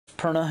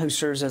Perna, who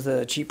serves as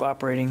the Chief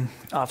Operating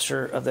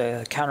Officer of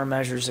the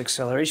Countermeasures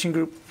Acceleration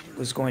Group,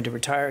 was going to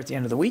retire at the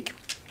end of the week.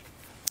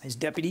 His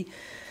deputy,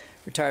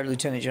 retired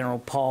Lieutenant General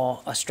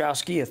Paul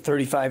Ostrowski, a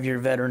 35-year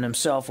veteran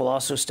himself, will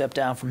also step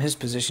down from his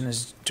position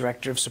as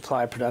Director of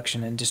Supply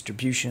Production and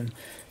Distribution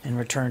and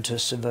return to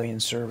civilian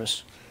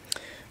service.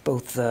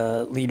 Both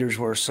leaders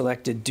were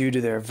selected due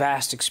to their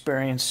vast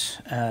experience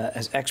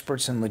as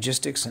experts in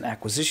logistics and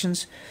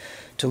acquisitions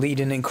to lead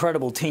an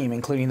incredible team,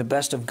 including the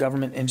best of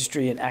government,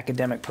 industry, and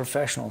academic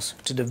professionals,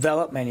 to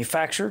develop,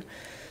 manufacture,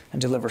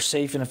 and deliver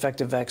safe and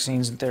effective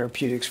vaccines and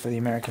therapeutics for the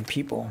American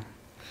people.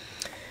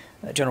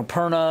 General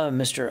Perna,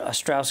 Mr.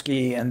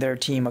 Ostrowski, and their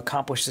team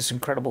accomplished this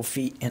incredible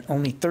feat in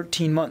only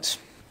 13 months,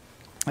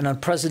 an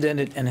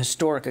unprecedented and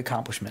historic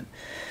accomplishment.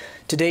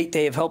 To date,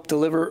 they have helped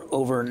deliver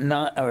over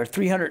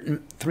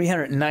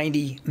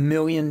 390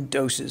 million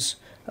doses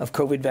of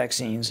COVID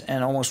vaccines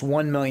and almost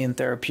 1 million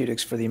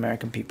therapeutics for the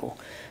American people.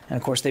 And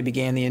of course, they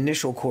began the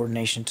initial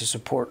coordination to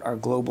support our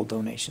global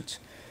donations.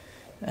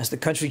 As the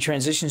country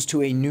transitions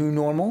to a new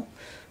normal,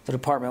 the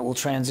department will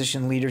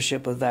transition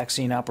leadership of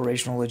vaccine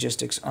operational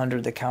logistics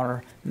under the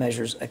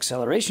Countermeasures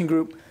Acceleration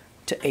Group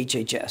to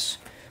HHS.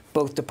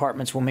 Both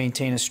departments will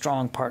maintain a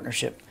strong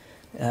partnership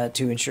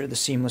to ensure the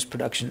seamless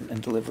production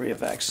and delivery of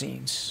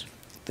vaccines.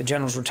 The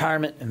General's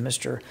retirement and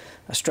Mr.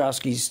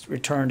 Ostrowski's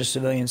return to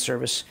civilian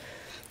service,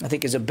 I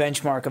think, is a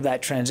benchmark of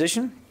that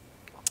transition.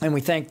 And we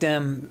thank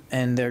them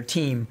and their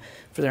team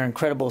for their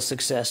incredible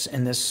success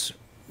in this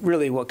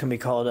really what can be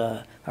called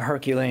a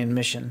Herculean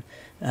mission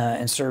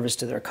and service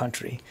to their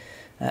country.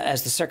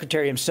 As the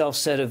Secretary himself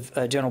said of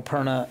General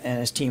Perna and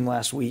his team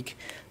last week,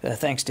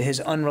 thanks to his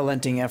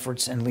unrelenting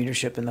efforts and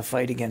leadership in the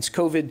fight against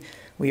COVID,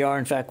 we are,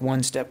 in fact,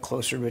 one step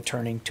closer to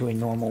returning to a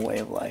normal way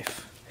of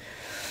life.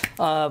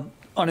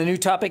 On a new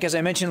topic, as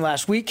I mentioned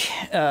last week,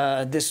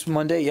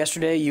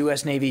 yesterday,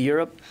 U.S. Navy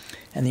Europe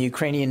and the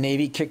Ukrainian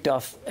Navy kicked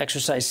off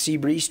Exercise Sea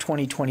Breeze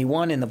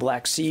 2021 in the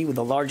Black Sea with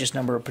the largest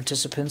number of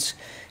participants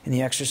in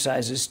the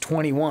exercise's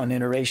 21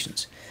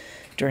 iterations.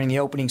 During the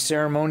opening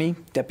ceremony,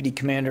 Deputy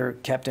Commander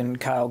Captain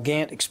Kyle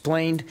Gant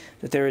explained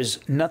that there is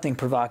nothing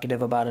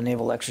provocative about a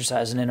naval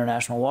exercise in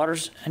international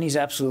waters, and he's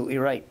absolutely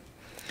right.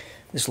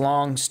 This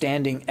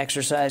long-standing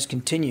exercise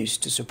continues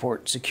to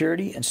support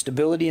security and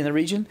stability in the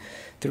region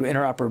through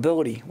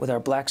interoperability with our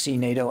Black Sea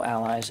NATO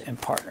allies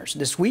and partners.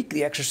 This week,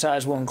 the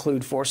exercise will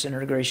include force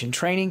integration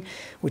training,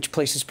 which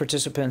places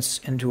participants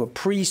into a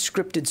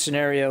pre-scripted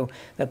scenario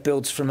that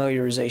builds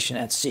familiarization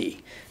at sea.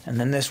 And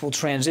then this will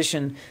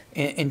transition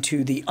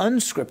into the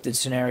unscripted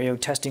scenario,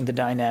 testing the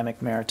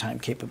dynamic maritime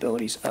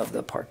capabilities of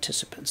the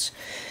participants.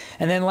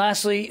 And then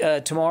lastly,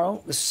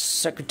 tomorrow,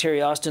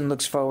 Secretary Austin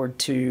looks forward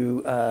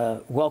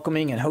to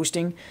welcoming and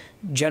hosting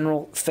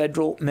German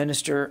Federal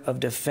Minister of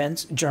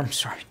Defense,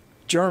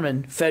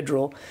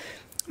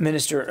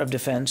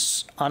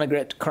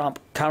 Annegret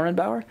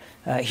Kramp-Karrenbauer,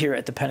 here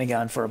at the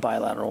Pentagon for a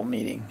bilateral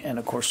meeting. And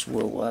of course,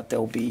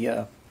 there'll be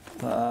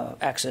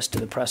access to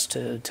the press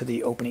to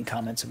the opening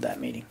comments of that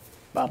meeting.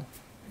 Bob?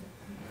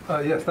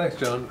 Yes, thanks,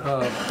 John.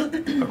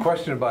 A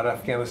question about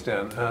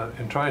Afghanistan.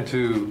 In trying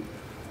to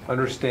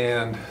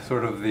understand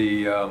sort of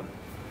the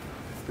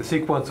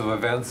sequence of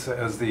events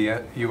as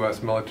the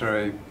U.S.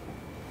 military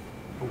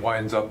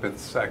winds up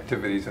its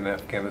activities in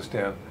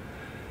Afghanistan,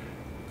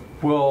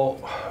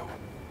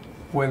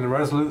 when the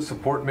Resolute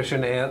Support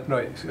Mission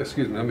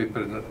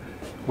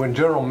when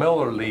General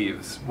Miller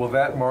leaves, will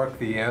that mark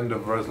the end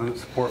of Resolute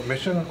Support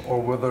Mission,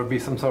 or will there be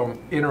some sort of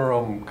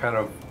interim kind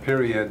of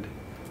period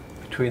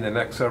between the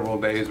next several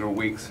days or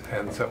weeks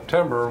and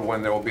September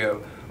when there will be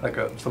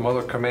some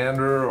other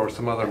commander or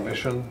some other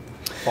mission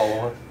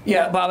follow-on?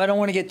 Yeah, Bob, I don't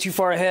want to get too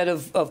far ahead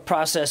of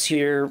process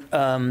here.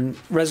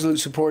 Resolute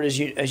Support, as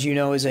you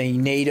know, is a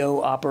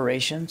NATO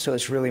operation, so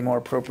it's really more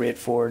appropriate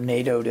for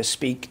NATO to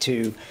speak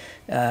to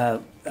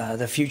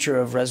the future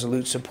of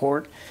Resolute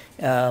Support.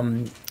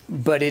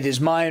 But it is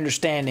my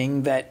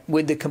understanding that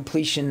with the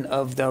completion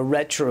of the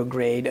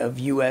retrograde of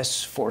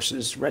U.S.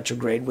 forces,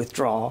 retrograde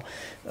withdrawal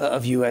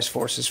of U.S.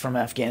 forces from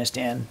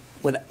Afghanistan,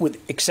 with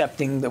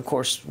accepting, of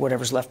course,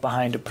 whatever's left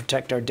behind to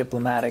protect our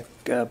diplomatic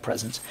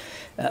presence,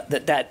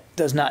 that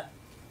does not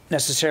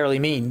necessarily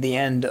mean the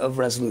end of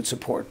Resolute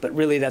Support. But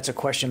really, that's a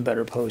question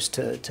better posed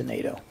to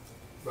NATO.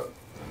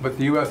 But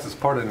the U.S. is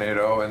part of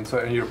NATO, and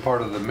you're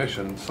part of the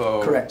mission.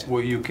 So correct.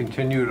 Will you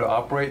continue to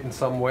operate in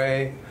some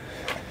way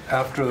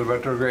after the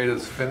retrograde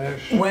is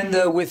finished? When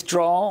the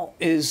withdrawal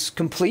is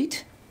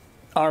complete,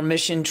 our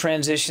mission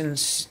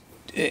transitions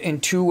in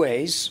two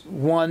ways.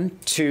 One,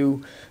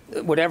 to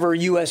whatever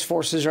U.S.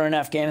 forces are in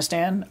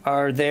Afghanistan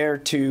are there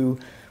to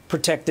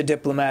protect the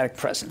diplomatic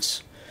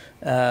presence,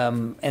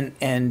 and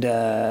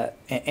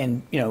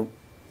you know,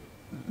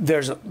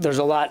 there's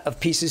a lot of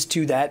pieces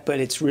to that, but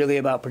it's really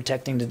about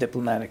protecting the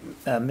diplomatic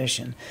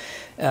mission.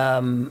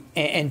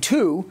 And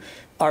two,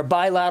 our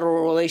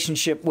bilateral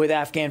relationship with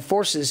Afghan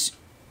forces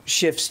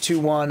shifts to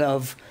one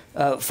of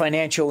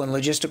financial and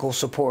logistical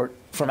support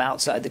from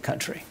outside the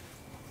country.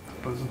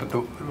 But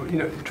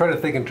try to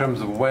think in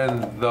terms of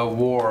when the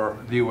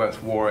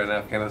U.S. war in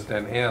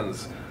Afghanistan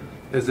ends.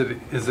 Is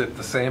it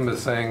the same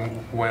as saying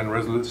when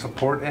resolute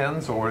support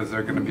ends, or is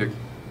there going to be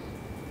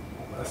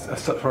a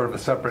sort of a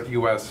separate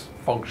U.S.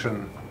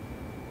 function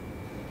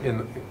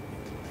in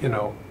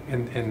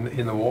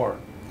the war?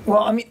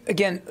 Well, I mean,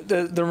 again,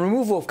 the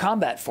removal of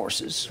combat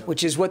forces,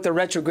 which is what the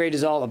retrograde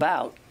is all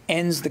about,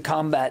 ends the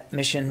combat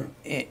mission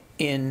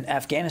in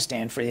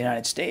Afghanistan for the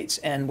United States.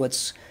 And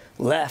what's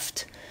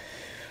left,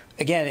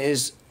 again,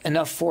 is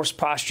enough force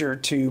posture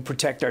to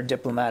protect our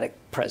diplomatic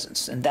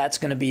presence. And that's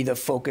going to be the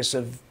focus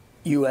of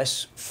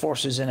U.S.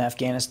 forces in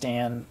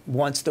Afghanistan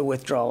once the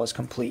withdrawal is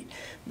complete.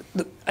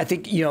 I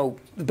think, you know,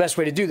 the best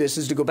way to do this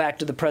is to go back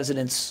to the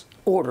president's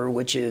order,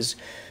 which is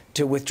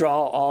to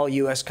withdraw all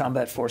U.S.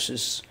 combat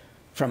forces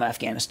from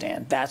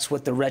Afghanistan. That's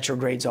what the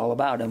retrograde's all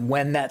about. And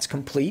when that's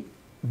complete,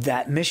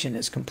 that mission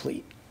is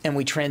complete. And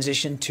we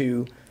transition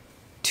to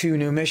 2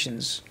 new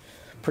missions,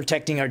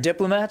 protecting our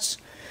diplomats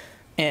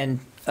and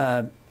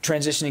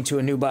transitioning to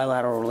a new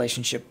bilateral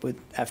relationship with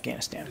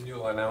Afghanistan. And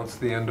you'll announce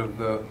the end of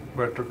the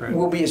retrograde?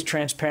 We'll be as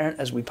transparent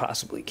as we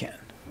possibly can.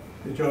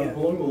 Hey, John,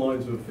 along the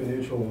lines of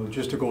financial and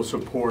logistical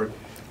support,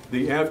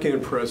 the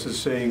Afghan press is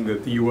saying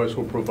that the U.S.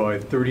 will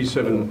provide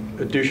 37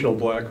 additional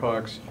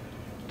Blackhawks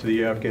to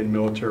the Afghan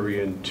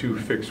military and 2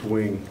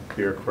 fixed-wing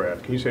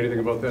aircraft. Can you say anything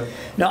about that?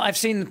 No, I've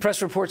seen the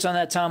press reports on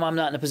that, Tom. I'm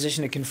not in a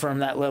position to confirm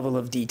that level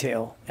of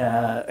detail.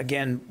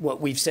 Again,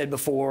 what we've said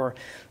before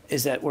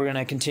is that we're going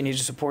to continue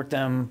to support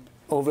them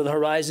over the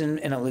horizon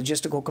in a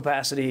logistical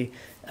capacity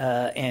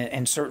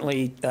and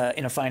certainly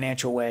in a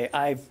financial way.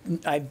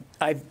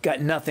 I've got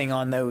nothing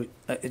on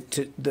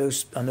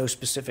those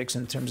specifics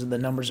in terms of the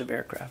numbers of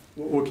aircraft.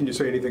 Well, can you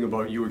say anything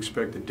about you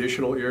expect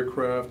additional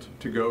aircraft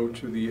to go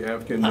to the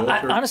Afghan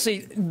military?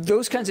 Honestly,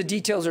 those kinds of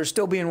details are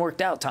still being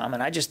worked out, Tom,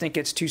 and I just think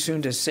it's too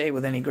soon to say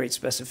with any great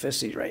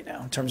specificity right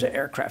now in terms of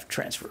aircraft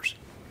transfers.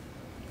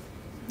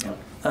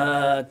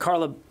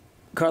 Carla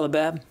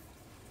Babb.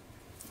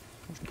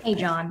 Hey,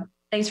 John.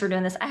 Thanks for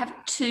doing this. I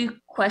have 2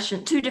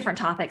 questions, 2 different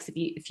topics,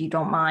 if you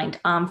don't mind.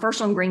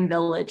 First, on Green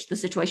Village, the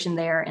situation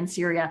there in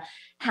Syria.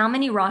 How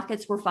many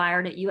rockets were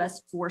fired at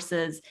U.S.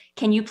 forces?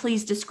 Can you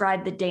please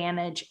describe the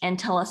damage and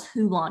tell us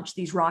who launched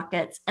these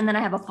rockets? And then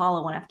I have a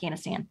follow on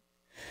Afghanistan.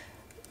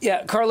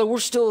 Yeah, Carla, we're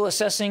still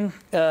assessing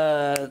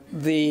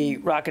the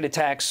rocket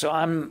attacks, so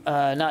I'm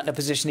not in a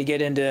position to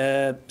get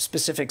into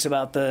specifics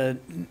about the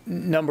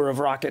number of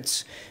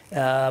rockets,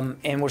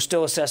 and we're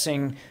still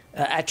assessing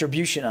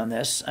attribution on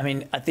this. I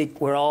mean, I think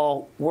we're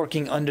all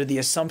working under the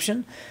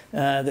assumption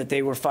that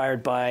they were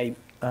fired by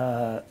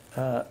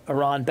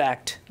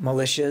Iran-backed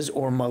militias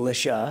or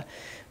militia.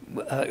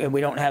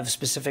 We don't have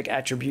specific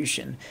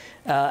attribution.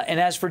 And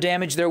as for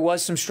damage, there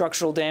was some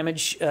structural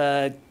damage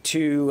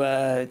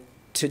to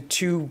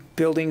 2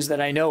 buildings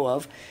that I know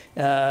of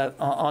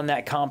on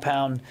that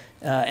compound.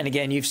 And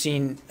again, you've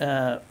seen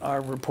our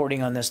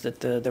reporting on this,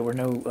 that there were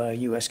no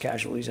U.S.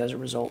 casualties as a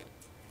result.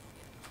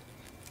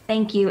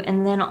 Thank you.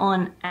 And then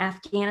on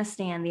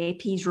Afghanistan, the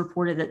AP's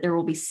reported that there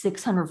will be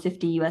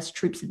 650 U.S.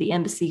 troops at the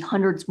embassy,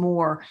 hundreds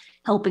more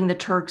helping the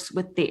Turks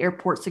with the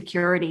airport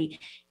security.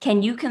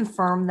 Can you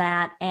confirm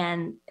that?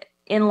 And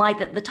in light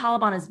that the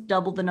Taliban has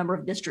doubled the number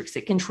of districts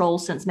it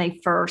controls since May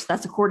 1st,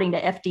 that's according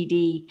to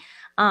FDD.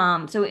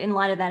 So in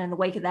light of that, in the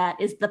wake of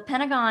that, is the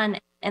Pentagon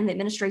and the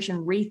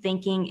administration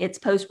rethinking its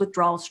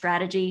post-withdrawal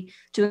strategy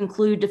to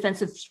include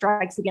defensive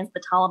strikes against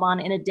the Taliban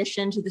in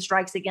addition to the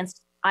strikes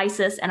against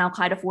ISIS and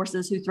al-Qaeda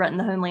forces who threaten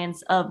the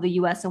homelands of the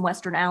U.S. and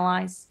Western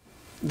allies?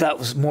 That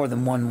was more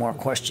than one more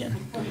question.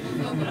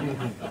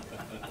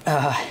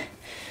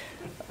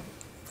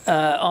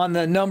 On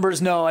the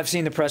numbers, no, I've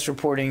seen the press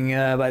reporting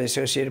by the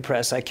Associated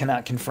Press. I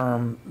cannot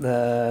confirm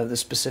the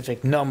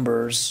specific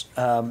numbers.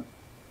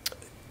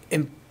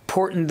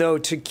 Important, though,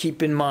 to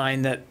keep in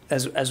mind that,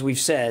 as we've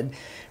said,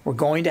 we're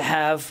going to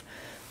have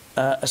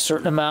a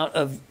certain amount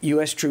of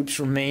U.S. troops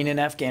remain in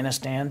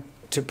Afghanistan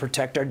to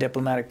protect our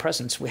diplomatic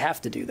presence. We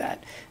have to do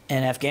that.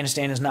 And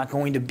Afghanistan is not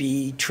going to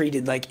be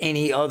treated like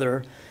any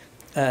other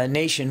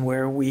nation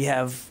where we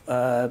have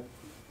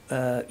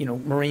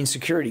Marine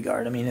security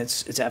guard. I mean,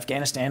 it's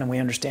Afghanistan, and we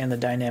understand the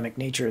dynamic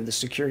nature of the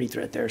security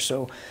threat there.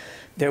 So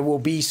there will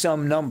be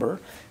some number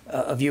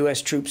of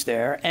U.S. troops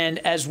there. And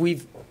as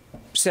we've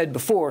said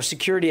before,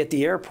 security at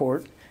the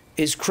airport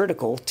is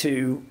critical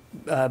to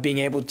being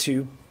able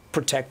to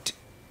protect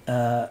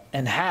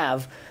and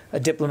have a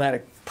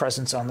diplomatic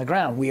presence on the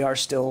ground. We are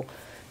still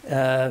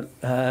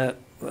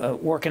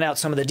working out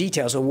some of the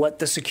details of what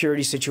the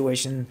security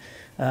situation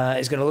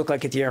is going to look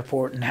like at the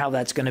airport and how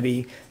that's going to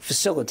be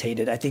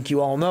facilitated. I think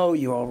you all know,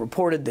 you all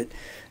reported that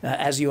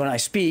as you and I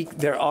speak,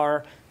 there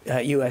are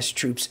U.S.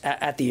 troops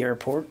at the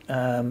airport.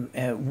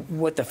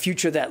 What the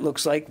future of that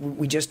looks like,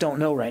 we just don't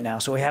know right now.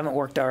 So we haven't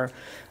worked our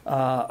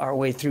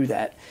way through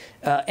that.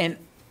 And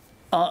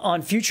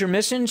on future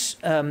missions,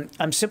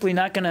 I'm simply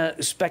not going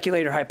to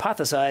speculate or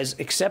hypothesize,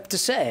 except to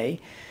say,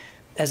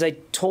 as I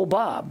told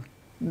Bob,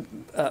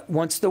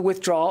 once the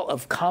withdrawal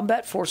of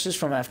combat forces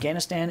from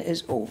Afghanistan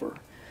is over,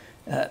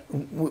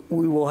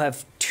 we will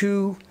have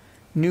 2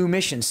 new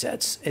mission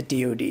sets at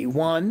DoD.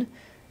 One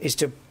is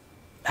to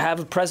have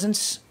a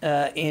presence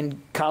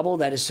in Kabul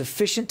that is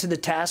sufficient to the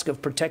task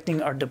of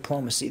protecting our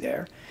diplomacy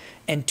there,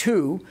 and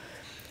two,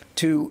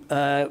 to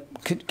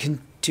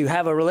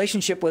have a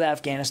relationship with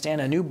Afghanistan,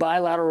 a new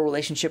bilateral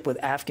relationship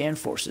with Afghan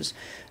forces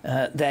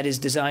that is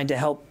designed to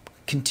help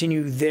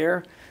continue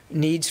their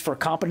needs for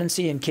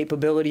competency and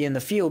capability in the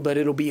field, but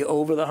it'll be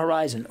over the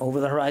horizon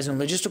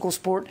logistical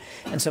support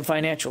and some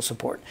financial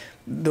support.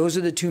 Those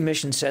are the two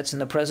mission sets,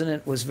 and the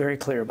president was very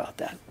clear about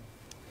that.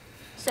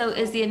 So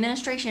is the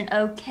administration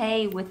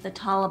okay with the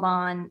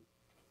Taliban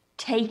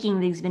taking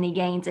these many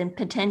gains and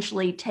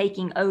potentially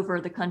taking over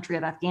the country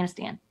of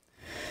Afghanistan?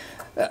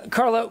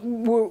 Carla,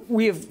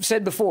 we have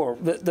said before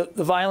that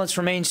the violence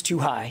remains too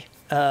high,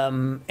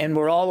 and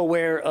we're all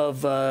aware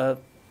of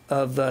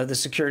the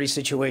security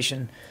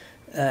situation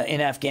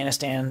in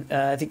Afghanistan.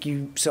 I think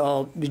you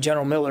saw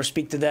General Miller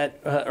speak to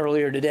that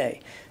earlier today.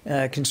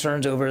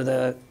 Concerns over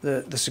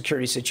the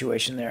security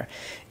situation there.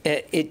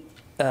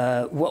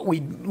 What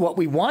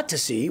we want to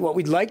see, what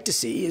we'd like to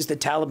see, is the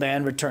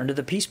Taliban return to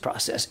the peace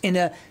process in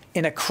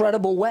a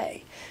credible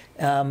way.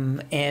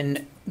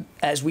 And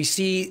as we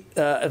see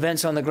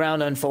events on the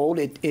ground unfold,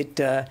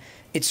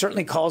 it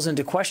certainly calls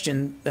into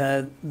question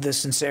the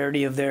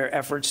sincerity of their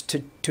efforts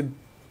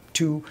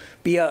to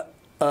be a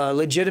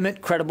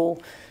legitimate,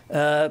 credible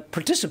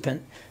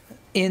participant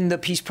in the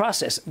peace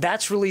process.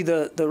 That's really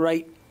the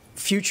right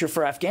future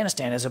for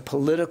Afghanistan, as a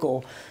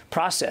political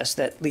process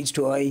that leads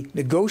to a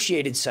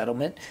negotiated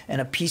settlement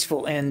and a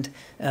peaceful end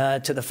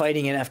to the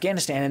fighting in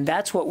Afghanistan. And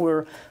that's what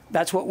we're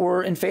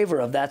in favor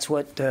of. That's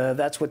what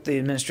the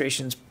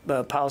administration's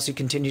policy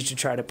continues to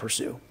try to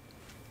pursue.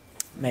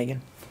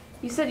 Megan?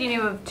 You said you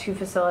knew of 2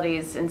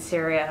 facilities in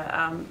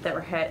Syria that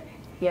were hit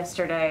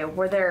yesterday.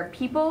 Were there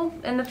people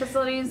in the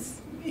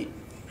facilities?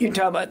 You're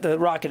talking about the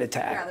rocket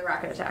attack. Yeah, the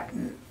rocket attack.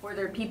 Were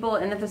there people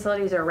in the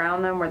facilities or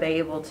around them? Were they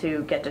able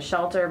to get to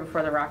shelter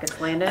before the rockets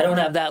landed? I don't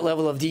have that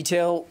level of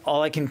detail.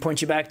 All I can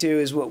point you back to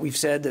is what we've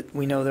said, that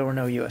we know there were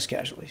no U.S.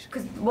 casualties.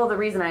 Well, the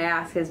reason I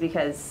ask is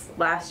because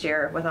last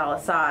year with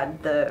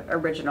al-Assad, the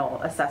original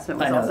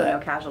assessment was also no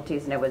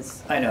casualties, and it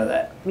was, I know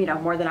that,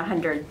 more than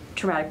 100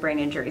 traumatic brain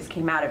injuries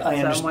came out of it.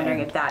 So I'm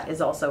wondering if that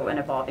is also an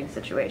evolving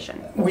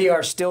situation. We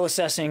are still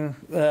assessing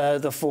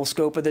the full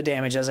scope of the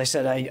damage. As I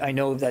said, I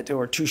know that there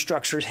were 2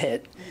 structures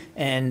hit,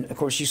 and of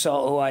course you saw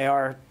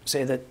OIR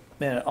say that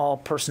all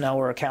personnel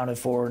were accounted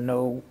for,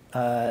 no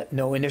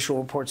initial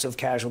reports of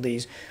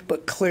casualties.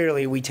 But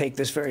clearly we take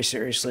this very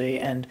seriously,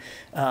 and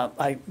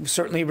I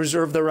certainly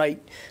reserve the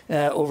right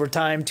over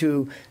time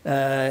to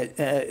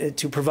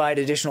provide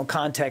additional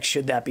context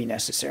should that be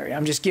necessary.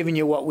 I'm just giving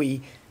you what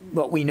we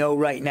know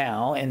right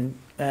now, and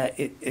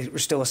we're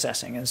still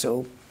assessing, and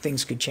so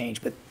things could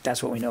change, but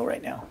that's what we know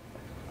right now.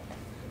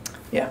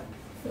 Yeah.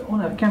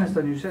 On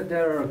Afghanistan, you said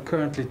there are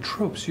currently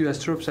troops,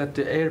 U.S. troops at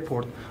the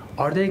airport.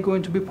 Are they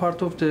going to be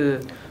part of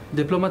the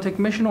diplomatic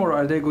mission, or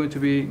are they going to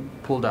be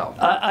pulled out?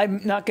 I'm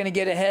not going to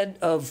get ahead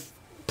of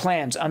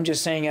plans. I'm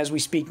just saying, as we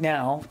speak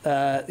now,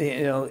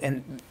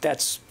 and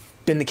that's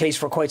been the case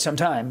for quite some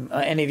time.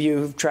 Any of you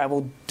who've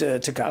traveled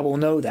to Kabul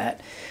know that.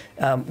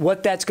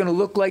 What that's going to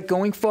look like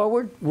going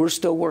forward, we're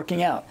still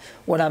working out.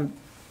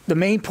 The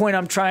main point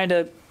I'm trying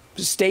to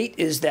state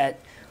is that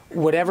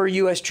whatever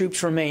U.S.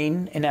 troops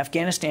remain in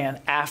Afghanistan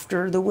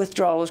after the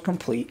withdrawal is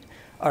complete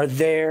are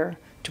there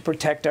to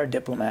protect our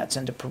diplomats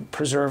and to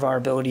preserve our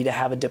ability to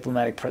have a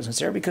diplomatic presence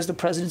there, because the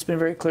president's been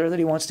very clear that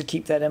he wants to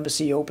keep that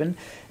embassy open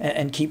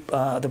and keep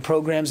the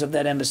programs of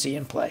that embassy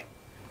in play.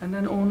 And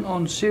then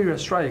on Syria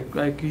strike,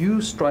 like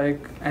you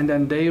strike and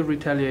then they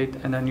retaliate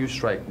and then you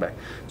strike back.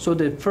 So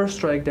the first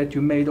strike that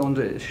you made on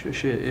the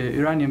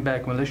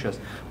Iranian-backed militias,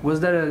 was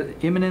there an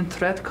imminent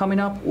threat coming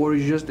up, or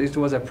it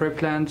was a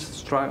pre-planned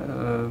strike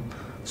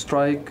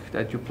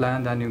that you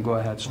planned and you go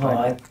ahead strike?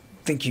 Well, I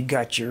think you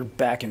got your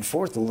back and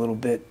forth a little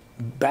bit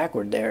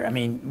backward there. I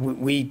mean,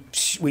 we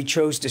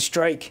chose to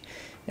strike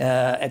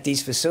at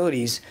these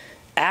facilities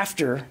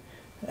after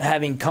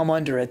having come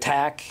under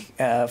attack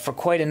for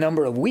quite a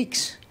number of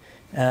weeks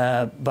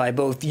by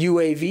both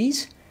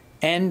UAVs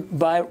and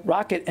by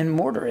rocket and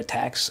mortar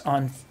attacks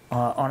on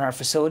our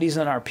facilities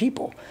and our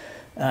people.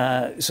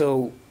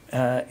 So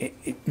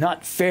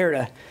not fair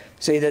to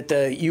say that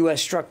the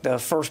U.S. struck the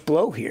first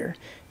blow here,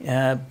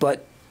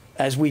 but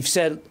as we've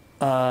said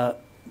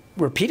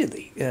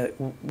repeatedly,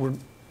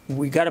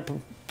 we got to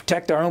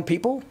protect our own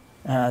people.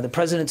 The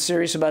president's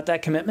serious about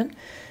that commitment,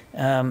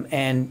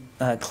 and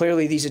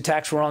clearly these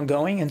attacks were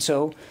ongoing, and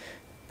so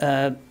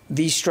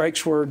these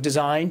strikes were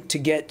designed to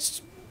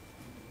get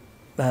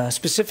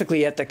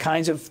specifically at the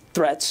kinds of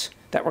threats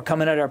that were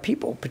coming at our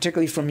people,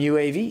 particularly from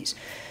UAVs,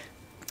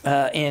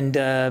 and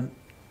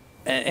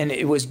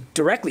it was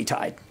directly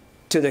tied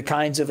to the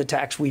kinds of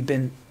attacks we've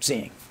been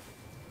seeing.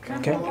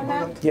 Okay.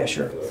 Yeah,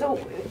 sure. So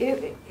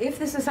if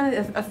this is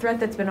a threat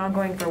that's been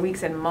ongoing for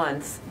weeks and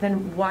months,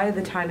 then why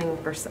the timing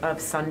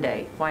of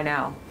Sunday? Why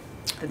now,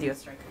 the U.S.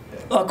 strike?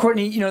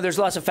 Courtney, there's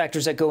lots of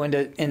factors that go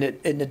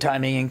into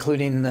timing,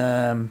 including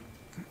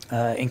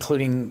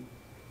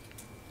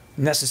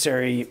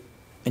necessary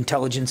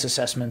intelligence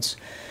assessments,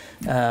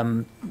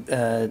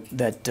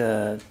 that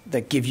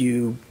give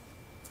you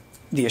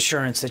the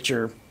assurance that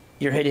you're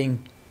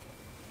hitting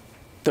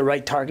the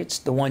right targets,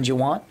 the ones you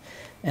want,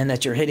 and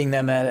that you're hitting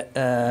them at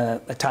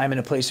a time and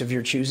a place of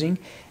your choosing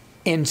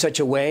in such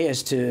a way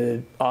as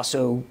to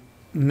also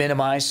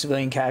minimize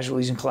civilian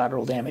casualties and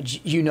collateral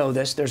damage. You know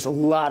this. There's a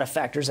lot of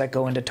factors that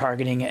go into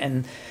targeting,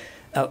 and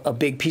a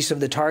big piece of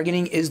the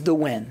targeting is the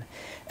when.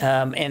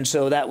 And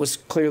so that was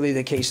clearly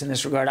the case in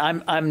this regard.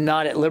 I'm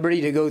not at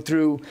liberty to go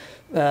through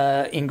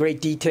in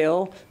great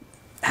detail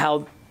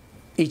how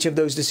each of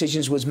those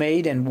decisions was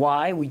made and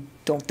why. We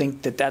don't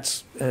think that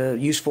that's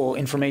useful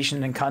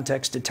information and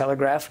context to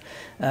telegraph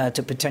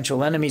to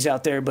potential enemies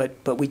out there.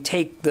 But we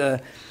take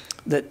the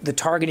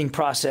targeting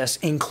process,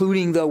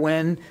 including the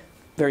when,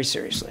 very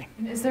seriously.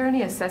 Is there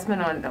any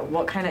assessment on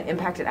what kind of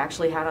impact it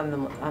actually had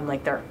on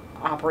like their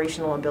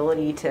operational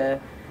ability to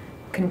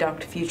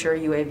conduct future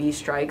UAV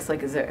strikes?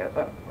 Like, is it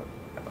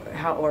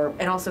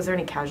and also is there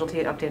any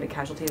updated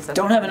casualty assessment?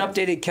 Don't have an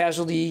updated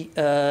casualty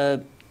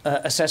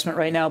assessment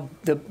right now.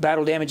 The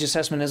battle damage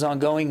assessment is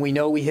ongoing. We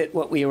know we hit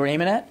what we were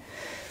aiming at,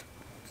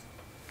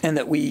 and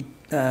that we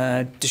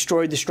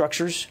destroyed the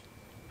structures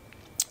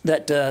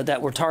that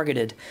were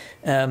targeted.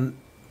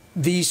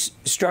 These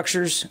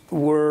structures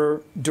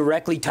were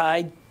directly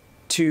tied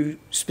to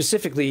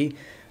specifically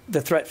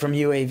the threat from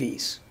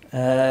UAVs.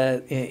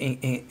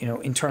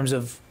 In terms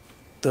of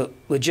the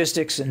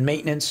logistics and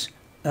maintenance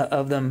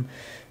of them,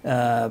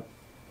 the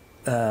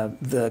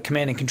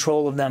command and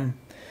control of them,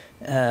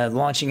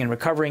 launching and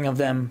recovering of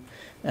them,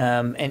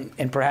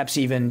 and perhaps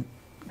even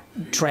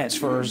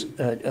transfers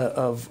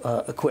of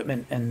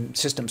equipment and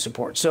system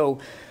support. So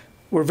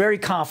we're very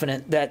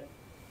confident that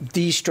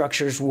these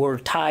structures were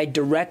tied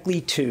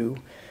directly to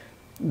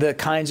the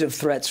kinds of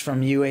threats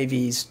from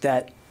UAVs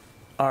that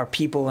our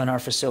people and our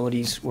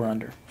facilities were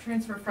under.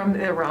 Transfer from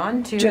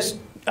Iran to?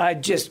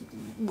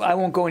 I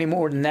won't go any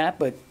more than that,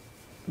 but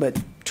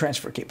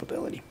transfer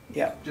capability.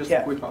 Yeah. Just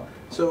a quick one.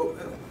 So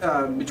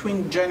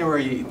between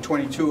January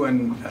 22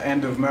 and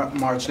end of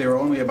March, there were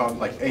only about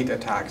like 8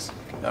 attacks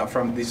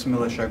from these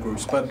militia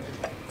groups. But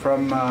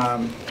from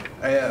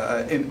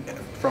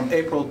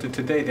April to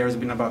today, there's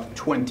been about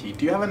 20.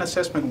 Do you have an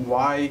assessment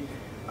why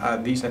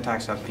these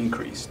attacks have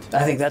increased?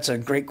 I think that's a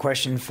great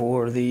question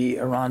for the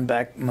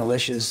Iran-backed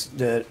militias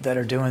that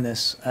are doing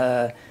this.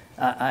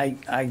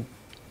 I'm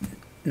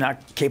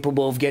not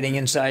capable of getting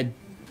inside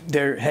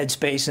their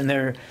headspace and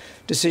their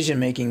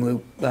decision-making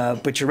loop.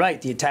 But you're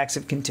right, the attacks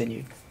have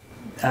continued.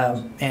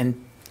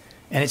 And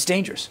it's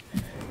dangerous.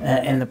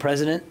 And the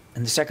president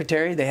and the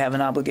secretary, they have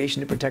an obligation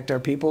to protect our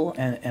people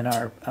and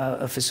our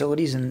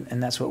facilities,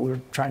 and that's what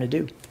we're trying to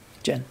do.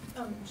 Jen.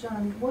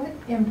 John, what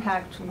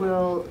impact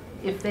will,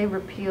 if they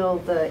repeal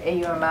the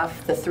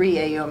AUMF, the 3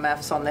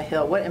 AUMFs on the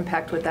Hill, what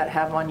impact would that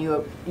have on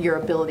your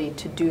ability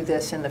to do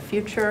this in the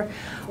future?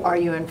 Are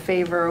you in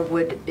favor?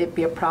 Would it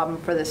be a problem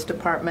for this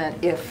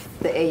department if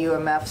the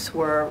AUMFs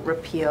were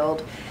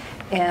repealed?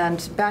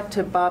 And back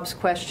to Bob's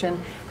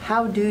question,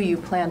 how do you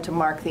plan to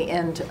mark the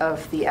end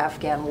of the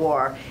Afghan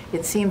war?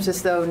 It seems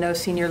as though no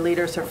senior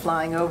leaders are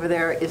flying over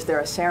there. Is there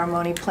a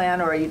ceremony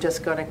plan, or are you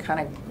just going to kind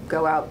of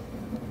go out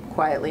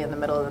quietly in the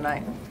middle of the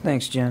night?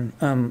 Thanks, Jen.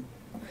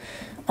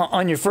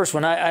 On your first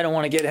one, I don't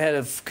want to get ahead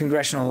of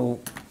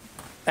congressional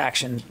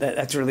action.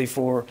 That's really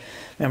for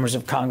members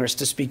of Congress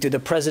to speak to. The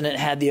president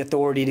had the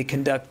authority to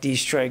conduct these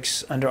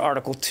strikes under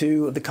Article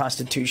 2 of the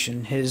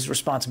Constitution. His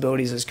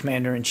responsibilities as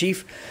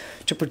commander-in-chief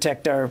to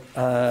protect our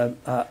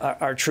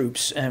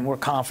troops, and we're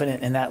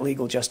confident in that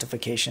legal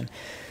justification.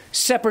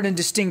 Separate and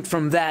distinct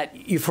from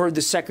that, you've heard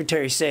the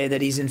secretary say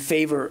that he's in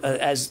favor,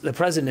 as the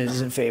president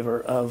is in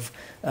favor, of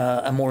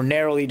a more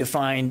narrowly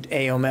defined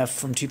AOMF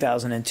from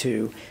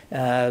 2002.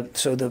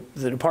 So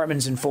the department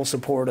is in full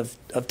support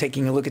of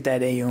taking a look at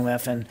that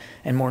AOMF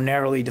and more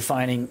narrowly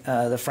defining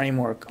the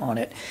framework on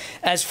it.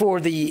 As for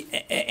the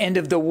end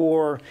of the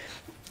war,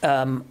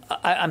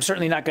 I'm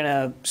certainly not going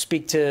to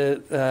speak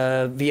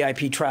to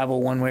VIP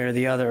travel one way or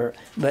the other,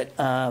 but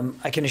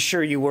I can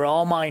assure you we're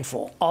all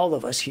mindful, all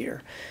of us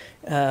here,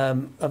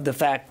 of the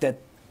fact that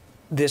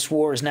this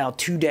war is now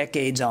 2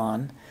 decades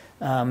on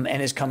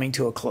and is coming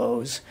to a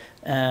close,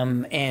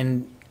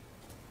 and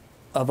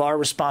of our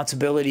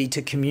responsibility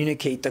to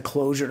communicate the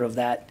closure of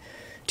that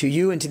to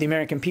you and to the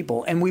American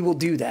people, and we will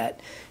do that.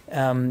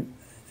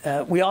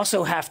 We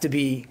also have to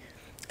be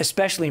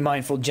especially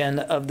mindful, Jen,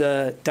 of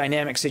the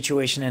dynamic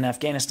situation in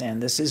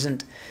Afghanistan. This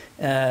isn't,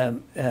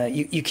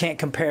 you can't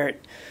compare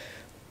it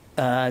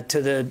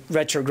to the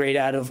retrograde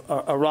out of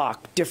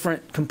Iraq.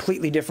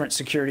 Completely different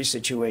security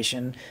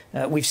situation.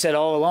 We've said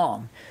all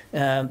along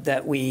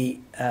that we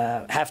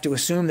have to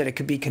assume that it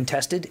could be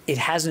contested. It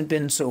hasn't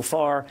been so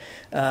far.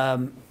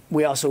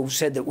 We also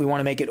said that we want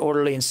to make it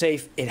orderly and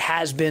safe. It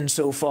has been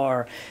so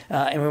far,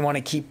 and we want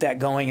to keep that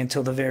going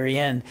until the very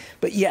end.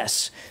 But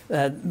yes,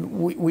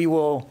 we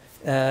will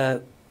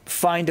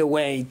find a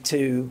way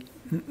to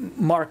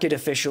mark it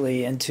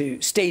officially and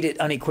to state it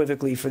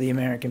unequivocally for the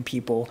American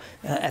people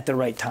at the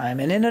right time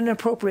and in an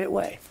appropriate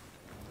way.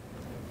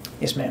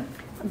 Yes, ma'am.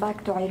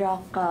 back to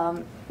Iraq,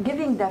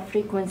 given the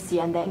frequency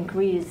and the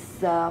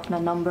increase of the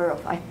number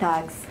of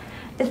attacks,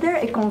 is there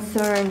a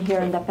concern here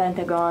in the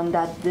Pentagon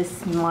that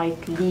this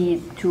might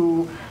lead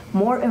to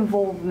more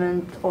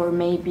involvement or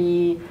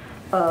maybe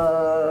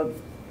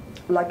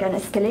like an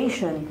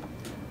escalation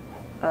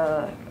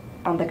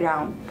on the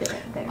ground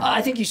there?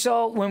 I think you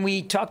saw when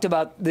we talked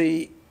about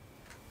the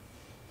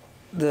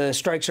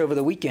strikes over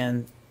the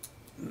weekend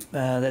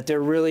that they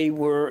really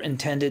were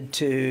intended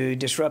to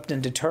disrupt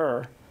and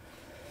deter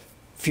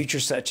future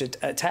such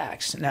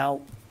attacks.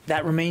 Now,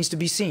 that remains to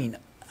be seen.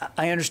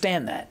 I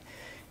understand that.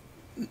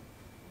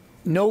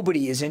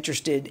 Nobody is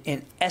interested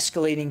in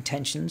escalating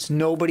tensions.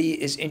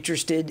 Nobody is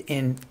interested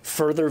in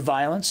further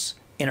violence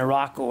in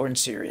Iraq or in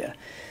Syria.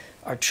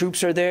 Our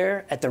troops are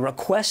there at the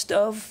request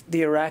of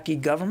the Iraqi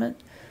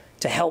government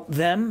to help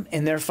them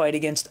in their fight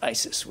against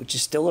ISIS, which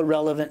is still a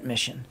relevant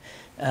mission.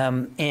 So,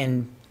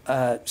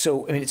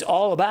 I mean, it's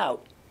all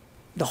about,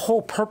 the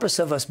whole purpose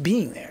of us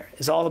being there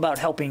is all about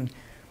helping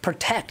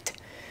protect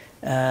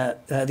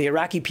the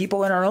Iraqi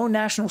people and our own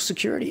national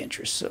security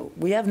interests. So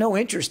we have no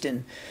interest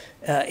in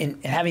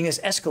having this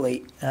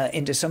escalate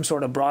into some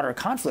sort of broader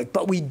conflict.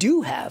 But we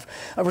do have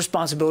a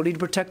responsibility to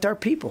protect our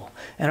people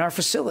and our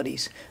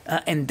facilities.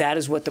 And that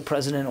is what the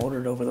president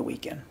ordered over the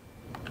weekend.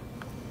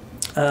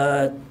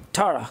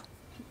 Tara.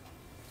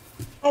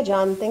 Hi,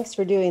 John. Thanks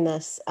for doing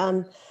this.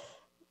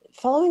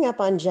 Following up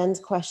on Jen's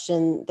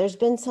question, there's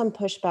been some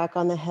pushback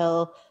on the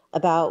Hill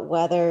about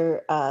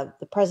whether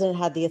the president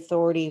had the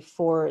authority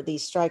for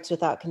these strikes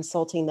without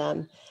consulting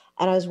them.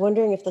 And I was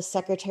wondering if the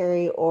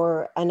secretary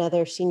or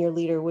another senior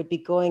leader would be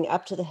going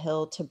up to the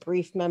Hill to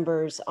brief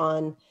members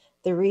on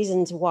the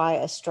reasons why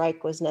a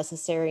strike was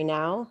necessary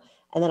now.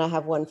 And then I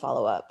have one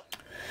follow-up.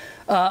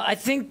 I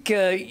think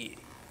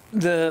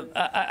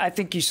I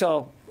think you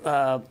saw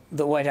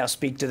the White House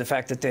speak to the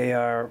fact that they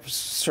are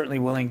certainly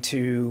willing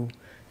to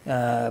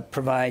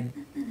provide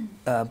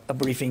a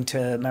briefing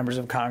to members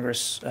of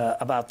Congress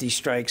about these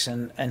strikes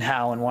and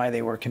how and why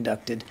they were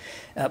conducted.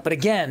 But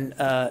again,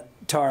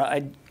 Tara,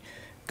 I'd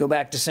go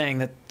back to saying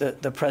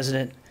that the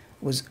president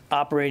was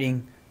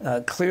operating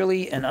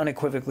clearly and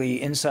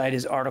unequivocally inside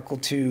his Article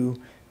II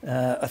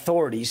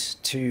authorities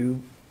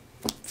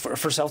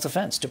for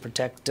self-defense, to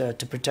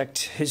protect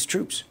his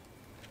troops.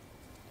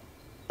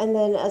 And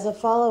then as a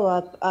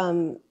follow-up,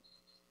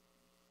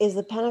 is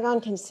the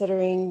Pentagon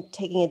considering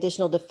taking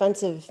additional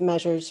defensive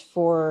measures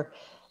for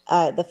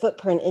the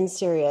footprint in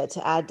Syria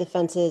to add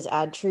defenses,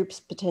 add troops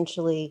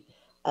potentially,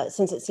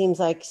 since it seems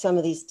like some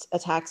of these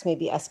attacks may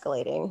be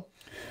escalating?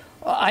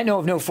 I know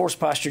of no force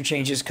posture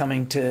changes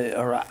coming to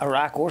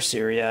Iraq or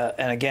Syria.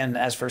 And again,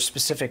 as for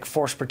specific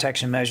force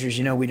protection measures,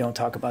 you know we don't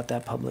talk about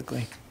that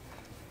publicly.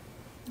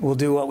 We'll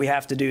do what we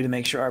have to do to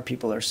make sure our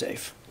people are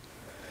safe.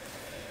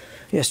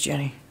 Yes,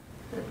 Jenny?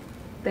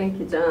 Thank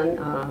you, John.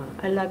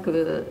 I like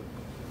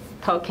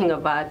talking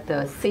about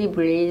the sea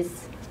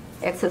breeze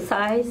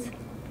exercise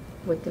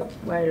with the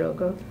while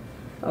ago.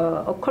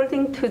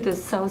 According to the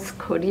South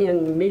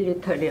Korean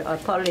military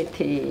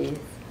authorities,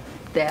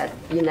 that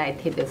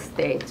United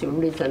States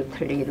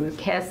recently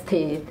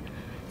requested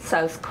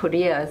South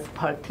Korea's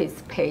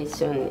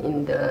participation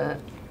in the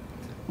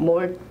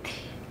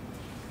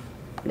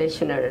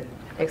multinational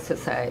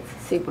exercise,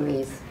 Sea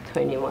Breeze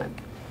 21.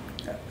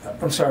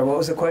 I'm sorry, what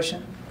was the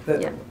question?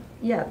 That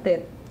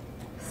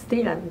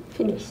still I'm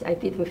finished. I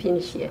didn't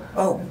finish yet.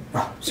 Oh,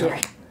 sorry.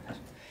 Yeah.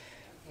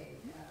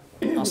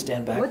 I'll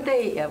stand back. What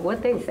they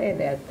say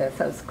that the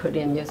South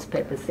Korean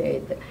newspaper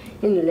said,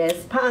 in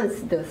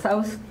response, the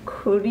South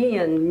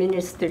Korean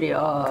Ministry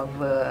of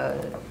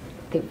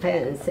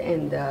Defense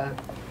and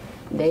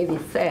Navy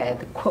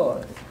said,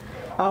 quote,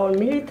 "Our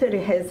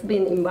military has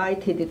been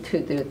invited to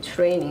the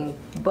training,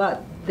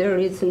 but there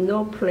is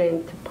no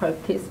plan to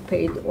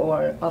participate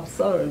or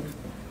observe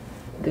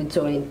the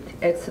joint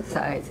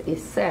exercise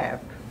itself."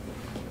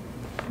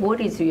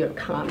 What is your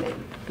comment?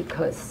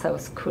 Because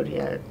South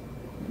Korea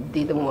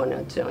didn't want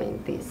to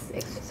join this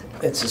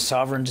exercise. It's a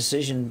sovereign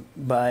decision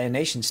by a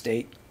nation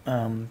state,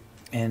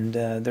 and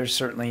they're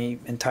certainly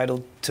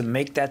entitled to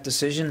make that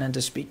decision and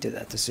to speak to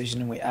that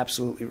decision, and we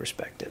absolutely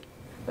respect it.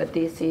 But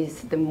this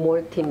is the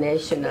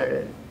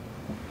multinational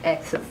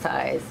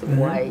exercise. Mm-hmm.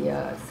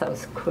 Why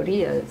South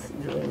Korea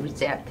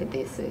rejected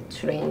this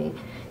training?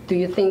 Do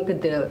you think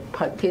the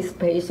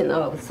participation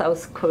of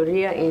South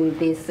Korea in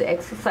this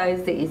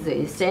exercise is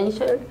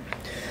essential?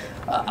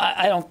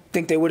 I don't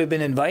think they would have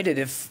been invited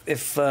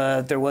if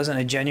there wasn't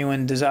a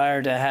genuine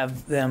desire to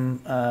have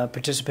them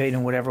participate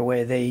in whatever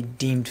way they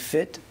deemed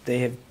fit. They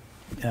have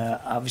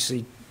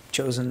obviously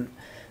chosen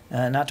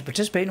not to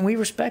participate, and we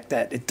respect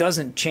that. It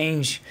doesn't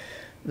change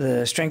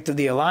the strength of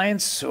the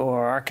alliance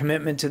or our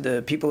commitment to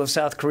the people of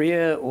South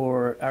Korea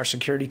or our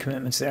security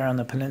commitments there on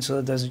the peninsula.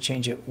 It doesn't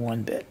change it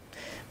one bit.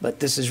 But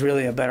this is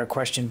really a better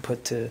question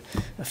put to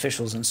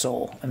officials in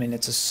Seoul. I mean,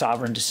 it's a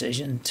sovereign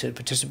decision to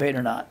participate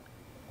or not.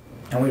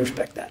 And we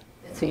respect that.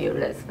 So you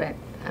respect.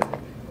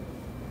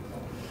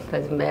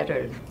 Doesn't matter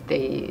if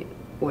they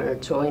will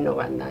join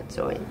or not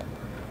join.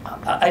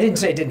 I didn't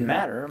say it didn't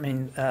matter. I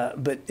mean,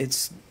 but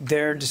it's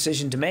their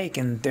decision to make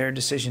and their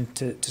decision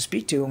to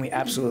speak to, and we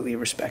absolutely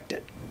respect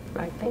it.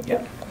 Right, thank you.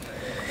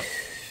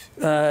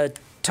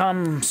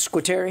 Tom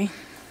Squitieri.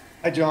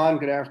 Hi, John.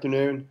 Good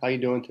afternoon. How you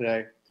doing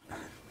today?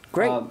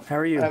 Great. How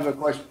are you? I have a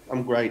question.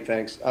 I'm great,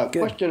 thanks. Good.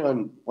 Question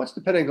on what's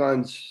the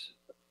Pentagon's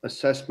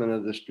assessment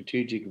of the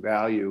strategic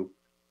value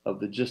of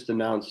the just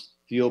announced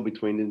deal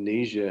between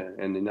Indonesia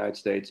and the United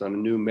States on a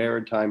new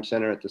maritime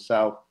center at the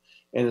south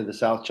end of the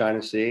South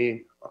China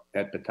Sea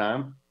at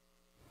Batam?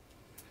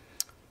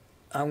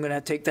 I'm going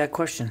to take that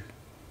question.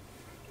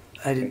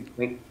 I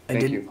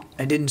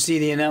didn't see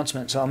the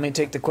announcement, so let me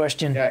take the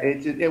question. Yeah,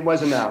 it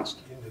was announced.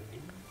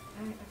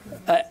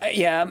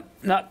 Yeah, I'm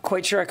not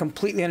quite sure I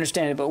completely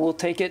understand it, but we'll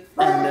take it.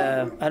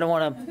 And I don't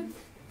want to.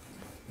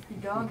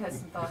 Your dog has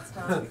some thoughts,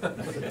 Tom.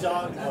 The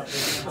dog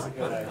is a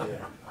good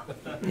idea.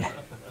 Yeah.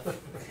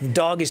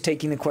 Dog is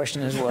taking the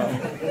question as well.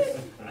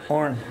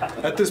 Oren.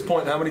 At this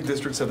point, how many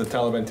districts have the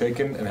Taliban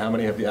taken, and how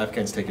many have the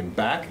Afghans taken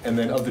back? And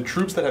then of the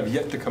troops that have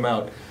yet to come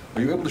out,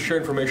 are you able to share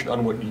information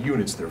on what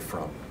units they're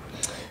from?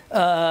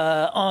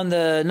 On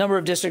the number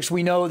of districts,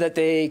 we know that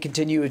they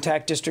continue to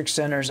attack district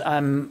centers.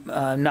 I'm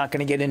not going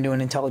to get into an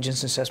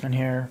intelligence assessment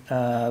here,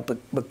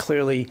 but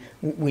clearly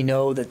we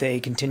know that they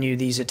continue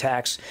these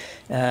attacks.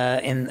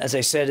 And as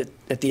I said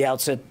at the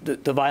outset,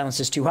 the violence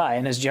is too high.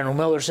 And as General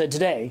Miller said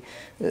today,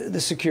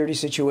 the security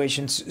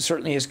situation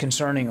certainly is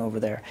concerning over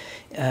there.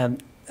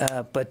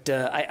 But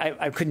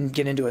I couldn't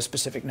get into a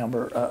specific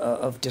number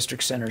of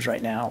district centers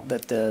right now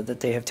that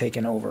they have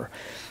taken over.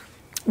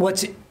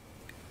 What's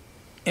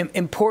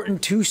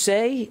important to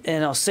say,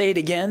 and I'll say it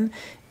again,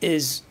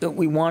 is that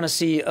we want to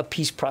see a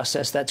peace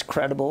process that's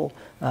credible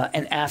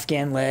and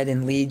Afghan-led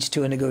and leads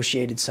to a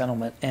negotiated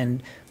settlement.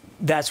 And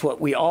that's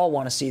what we all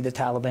want to see the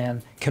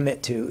Taliban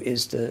commit to,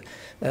 is to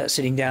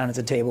sitting down at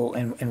the table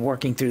and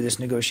working through this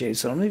negotiated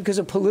settlement, because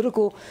a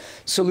political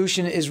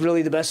solution is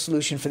really the best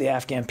solution for the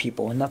Afghan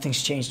people, and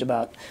nothing's changed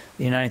about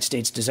the United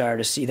States' desire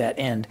to see that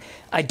end.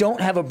 I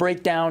don't have a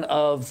breakdown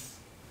of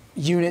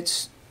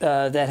units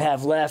that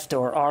have left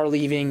or are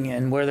leaving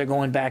and where they're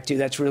going back to.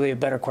 That's really a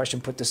better question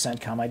put to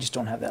CENTCOM. I just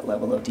don't have that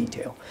level of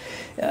detail.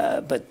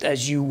 But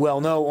as you well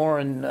know,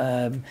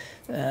 Oren,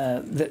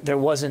 there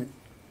wasn't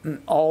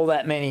all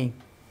that many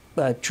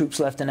troops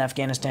left in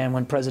Afghanistan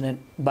when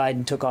President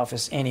Biden took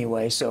office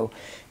anyway. So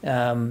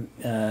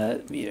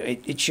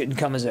it shouldn't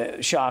come as a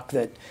shock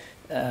that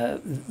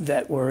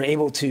that we're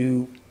able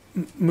to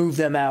move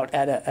them out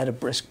at a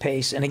brisk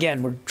pace. And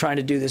again, we're trying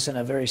to do this in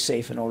a very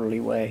safe and orderly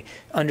way,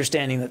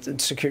 understanding that the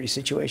security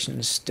situation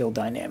is still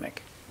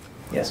dynamic.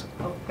 Yes?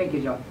 Oh, thank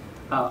you, John.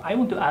 I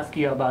want to ask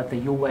you about the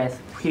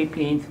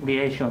U.S.-Philippines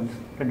relations.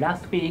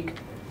 Last week,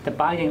 the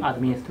Biden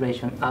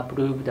administration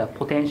approved the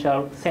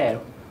potential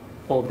sale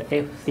of the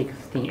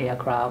F-16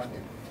 aircraft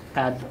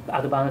and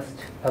advanced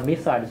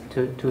missiles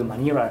to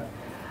Manila.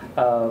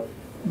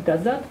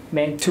 Does that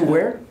mean to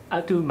where?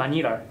 To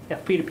Manila, the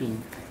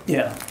Philippines.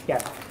 Yeah.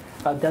 Yeah.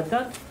 Does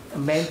that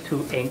mean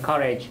to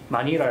encourage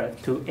Manila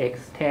to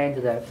extend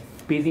the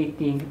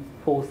visiting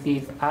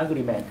forces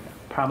agreement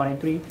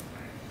permanently?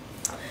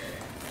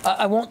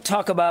 I won't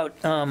talk about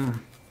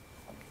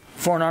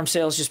foreign arms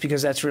sales just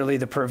because that's really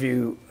the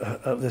purview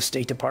of the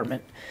State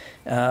Department.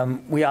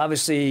 We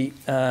obviously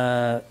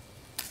are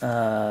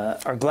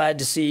glad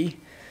to see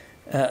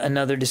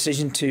another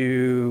decision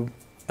to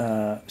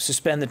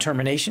suspend the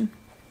termination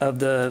of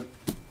the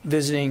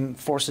visiting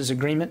forces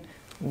agreement.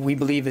 We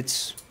believe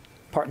it's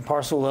part and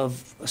parcel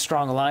of a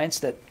strong alliance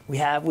that we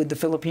have with the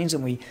Philippines,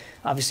 and we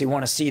obviously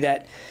want to see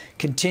that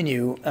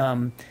continue.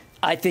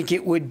 I think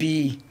it would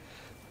be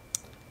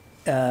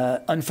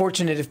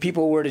unfortunate if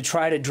people were to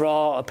try to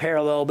draw a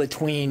parallel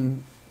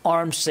between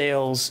arms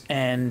sales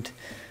and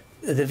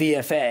the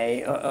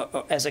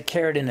VFA as a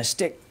carrot and a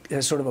stick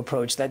sort of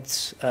approach.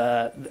 That's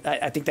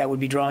I think that would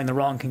be drawing the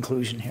wrong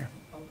conclusion here.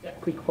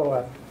 Quick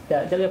follow-up.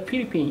 The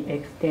Philippines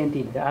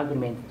extended the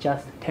agreement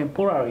just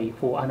temporarily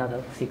for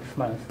another 6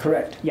 months.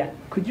 Correct. Yeah.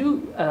 Could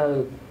you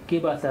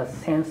give us a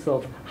sense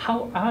of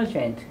how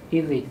urgent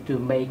is it to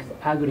make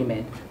the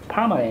agreement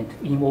permanent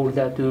in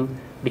order to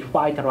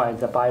revitalize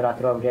the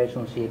bilateral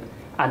relationship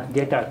and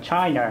deter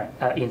China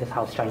in the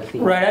South China Sea?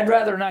 Right. I'd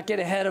rather not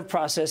get ahead of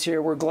process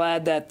here. We're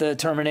glad that the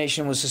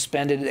termination was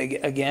suspended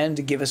again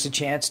to give us a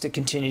chance to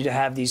continue to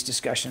have these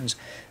discussions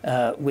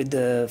with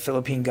the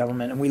Philippine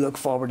government, and we look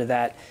forward to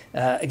that.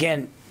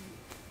 Again,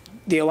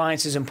 the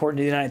alliance is important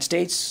to the United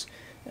States.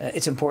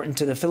 It's important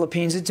to the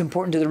Philippines. It's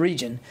important to the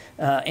region.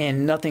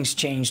 And nothing's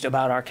changed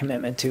about our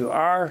commitment to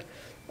our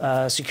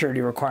security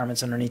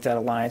requirements underneath that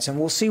alliance. And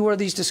we'll see where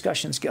these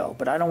discussions go.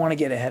 But I don't want to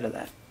get ahead of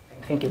that.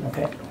 Thank you.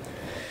 Okay.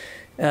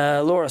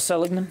 Laura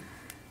Seligman.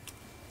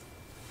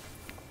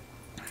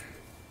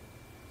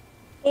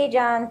 Hey,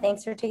 John.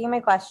 Thanks for taking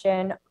my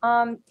question.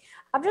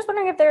 I'm just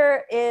wondering if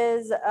there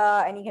is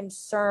any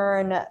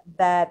concern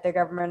that the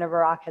government of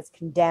Iraq has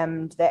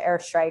condemned the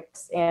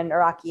airstrikes, and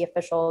Iraqi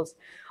officials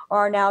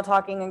are now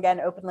talking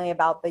again openly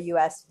about the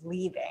U.S.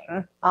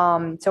 leaving.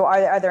 So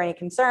are there any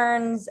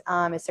concerns?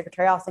 Is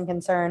Secretary Austin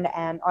concerned?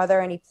 And are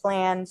there any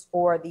plans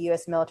for the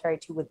U.S. military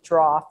to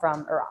withdraw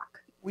from Iraq?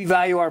 We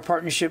value our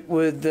partnership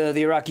with the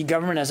Iraqi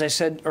government. As I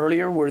said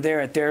earlier, we're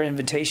there at their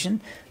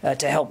invitation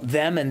to help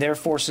them and their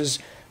forces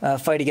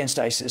fight against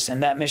ISIS.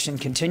 And that mission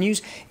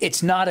continues.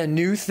 It's not a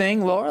new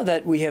thing, Laura,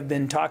 that we have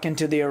been talking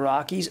to the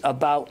Iraqis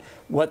about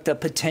what the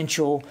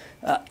potential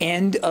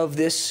end of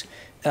this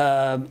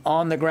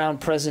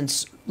on-the-ground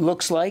presence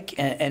looks like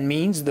and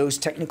means. Those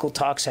technical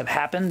talks have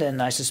happened,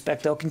 and I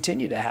suspect they'll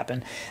continue to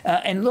happen.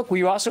 And look,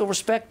 we also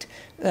respect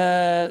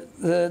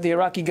the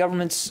Iraqi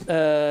government's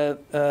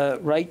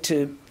right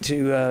to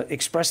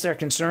express their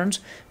concerns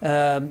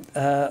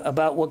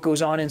about what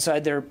goes on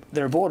inside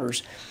their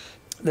borders.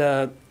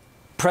 The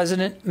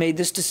president made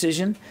this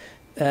decision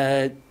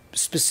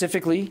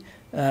specifically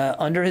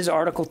under his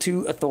Article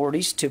 2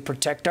 authorities to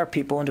protect our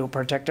people and to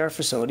protect our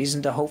facilities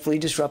and to hopefully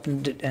disrupt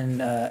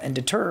and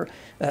deter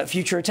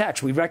future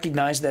attacks. We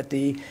recognize that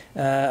the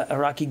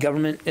Iraqi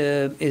government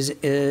has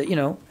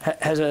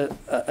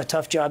a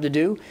tough job to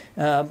do,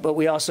 but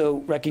we also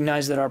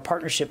recognize that our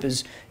partnership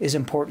is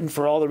important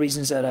for all the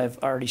reasons that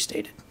I've already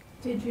stated.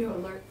 Did you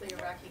alert the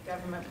Iraqi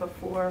government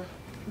before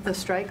the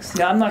strikes?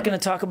 Now, I'm not going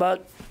to talk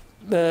about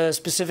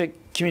specific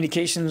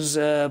communications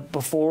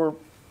before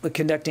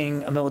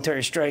conducting a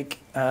military strike.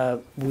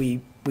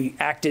 We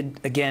acted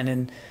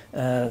again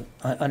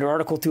under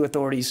Article 2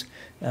 authorities,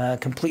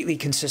 completely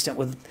consistent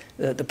with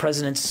the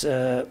president's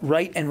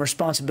right and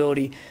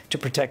responsibility to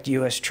protect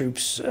U.S.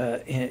 troops,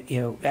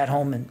 at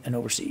home and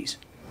overseas.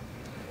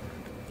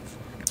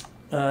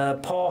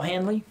 Paul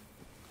Hanley.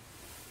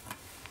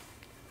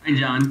 Hi,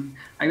 John.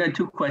 I got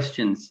two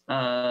questions,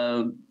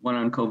 one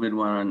on COVID,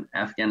 one on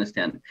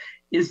Afghanistan.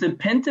 Is the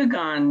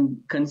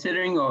Pentagon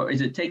considering, or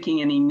is it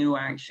taking any new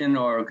action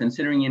or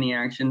considering any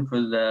action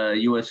for the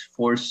U.S.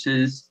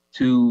 forces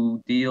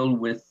to deal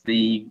with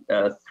the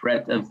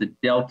threat of the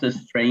Delta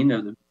strain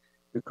of the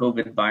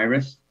COVID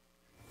virus?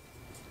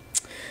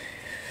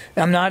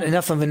 I'm not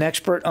enough of an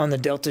expert on the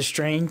Delta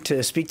strain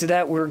to speak to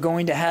that. We're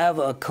going to have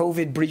a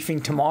COVID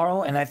briefing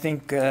tomorrow, and I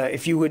think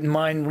if you wouldn't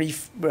mind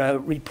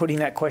re-putting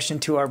that question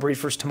to our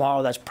briefers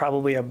tomorrow, that's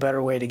probably a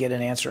better way to get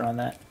an answer on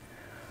that.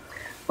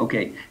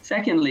 Okay.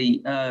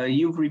 Secondly,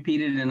 you've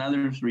repeated and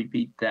others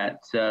repeat that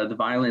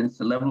the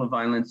level of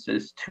violence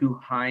is too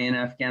high in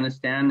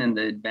Afghanistan and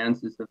the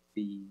advances of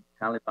the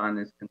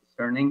Taliban is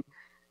concerning.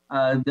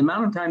 The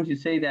amount of times you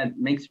say that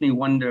makes me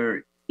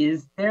wonder,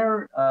 is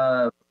there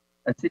a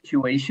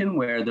situation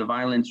where the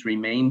violence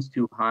remains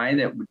too high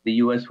that the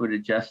U.S. would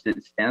adjust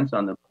its stance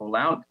on the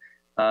pullout?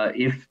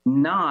 If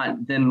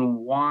not, then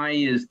why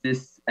is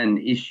this an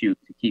issue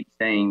to keep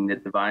saying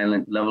that the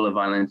level of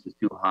violence is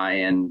too high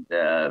and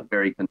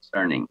very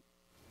concerning?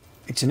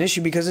 It's an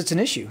issue because it's an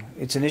issue.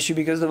 It's an issue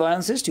because the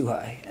violence is too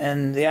high.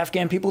 And the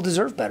Afghan people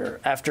deserve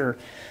better after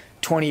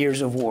 20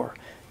 years of war.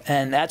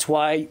 And that's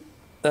why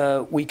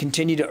we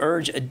continue to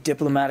urge a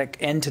diplomatic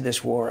end to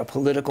this war, a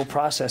political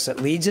process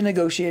that leads a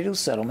negotiated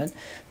settlement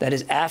that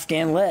is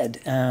Afghan-led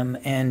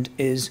and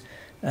is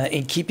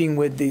in keeping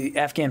with the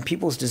Afghan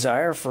people's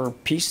desire for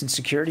peace and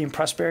security and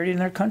prosperity in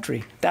their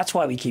country. That's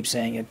why we keep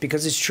saying it,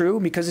 because it's true,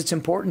 because it's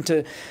important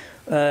to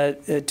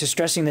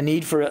stressing the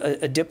need for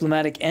a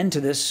diplomatic end to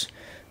this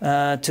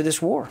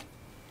war.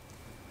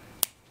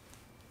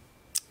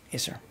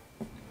 Yes, sir.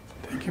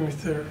 Thank you,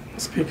 Mr.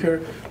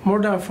 Speaker.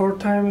 More than 4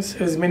 times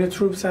as many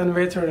troops and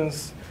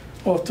veterans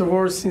of the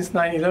war since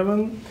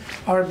 9/11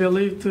 are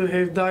believed to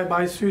have died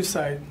by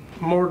suicide,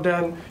 more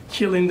than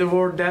killed in the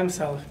war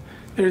themselves.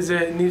 There is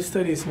a new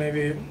studies,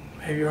 maybe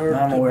have you heard?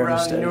 The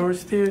Brown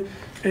University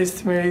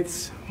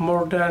estimates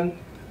more than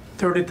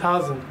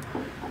 30,000.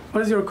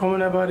 What is your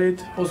comment about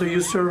it? Also,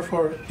 you serve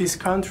for this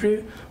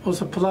country.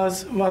 Also,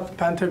 plus what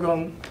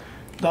Pentagon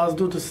does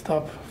do to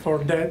stop for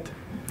that.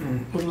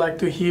 Would like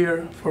to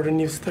hear for the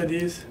new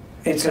studies.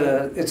 It's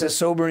a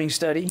sobering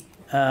study.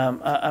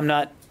 I'm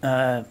not.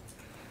 By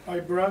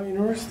Brown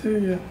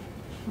University, yeah.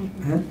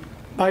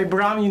 By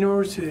Brown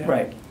University.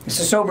 Right. It's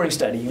a sobering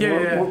study.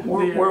 Yeah,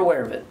 we're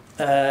aware of it.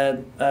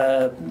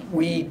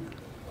 We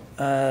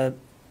are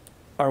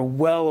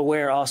well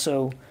aware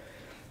also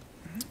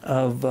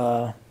of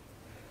the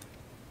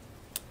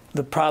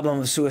problem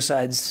of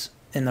suicides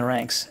in the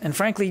ranks, and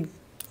frankly,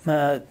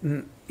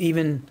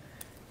 even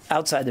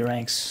outside the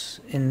ranks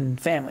in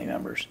family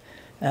members,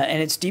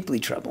 and it's deeply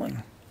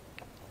troubling.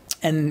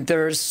 And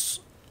there's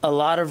a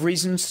lot of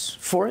reasons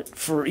for it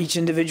for each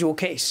individual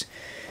case.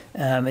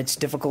 It's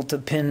difficult to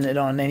pin it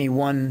on any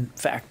one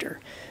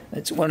factor.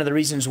 It's one of the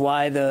reasons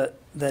why that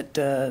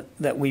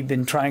we've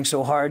been trying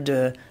so hard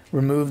to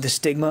remove the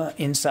stigma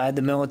inside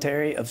the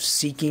military of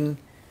seeking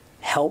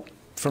help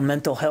for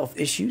mental health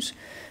issues.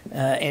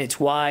 And it's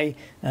why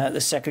the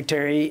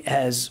Secretary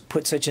has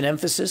put such an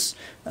emphasis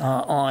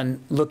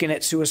on looking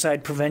at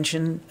suicide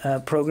prevention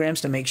programs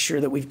to make sure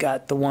that we've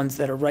got the ones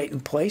that are right in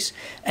place,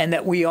 and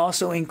that we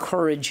also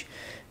encourage,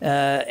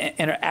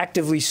 and are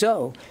actively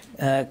so,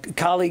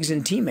 colleagues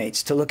and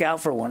teammates to look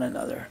out for one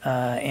another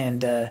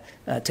and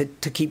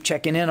to keep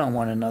checking in on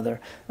one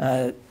another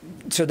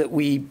so that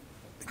we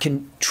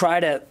can try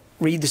to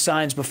read the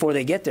signs before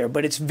they get there.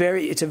 But it's a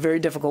very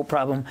difficult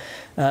problem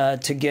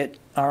to get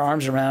our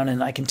arms around,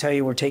 and I can tell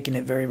you we're taking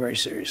it very, very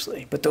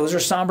seriously. But those are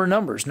somber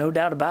numbers, no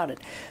doubt about it.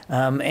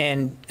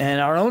 And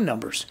our own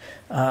numbers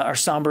are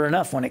somber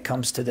enough when it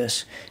comes to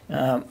this.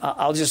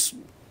 I'll just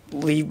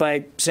leave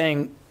by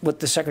saying what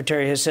the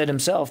Secretary has said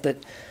himself,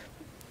 that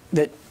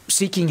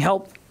seeking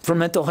help for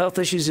mental health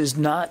issues does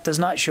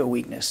not show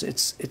weakness.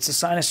 It's a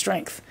sign of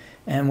strength,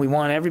 and we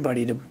want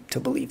everybody to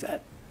believe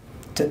that.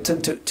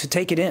 To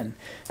take it in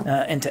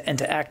and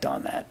to act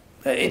on that.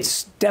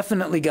 It's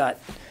definitely got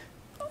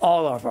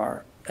all of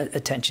our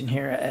attention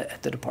here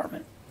at the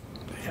department.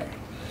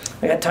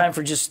 I got time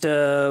for just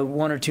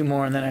one or two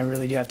more, and then I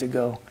really do have to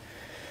go.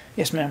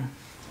 Yes, ma'am.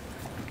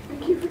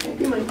 Thank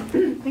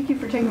you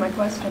for taking my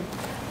question.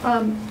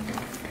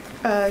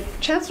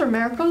 Chancellor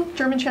Merkel,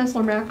 German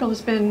Chancellor Merkel,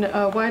 has been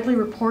widely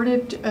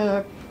reported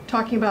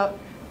talking about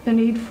the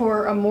need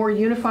for a more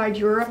unified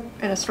Europe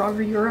and a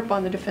stronger Europe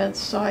on the defense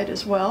side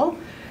as well.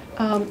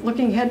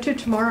 Looking ahead to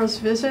tomorrow's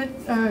visit,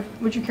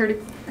 would you care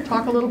to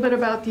talk a little bit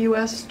about the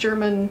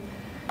U.S.-German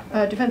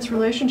defense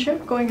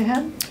relationship going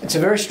ahead? It's a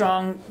very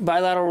strong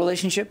bilateral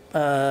relationship.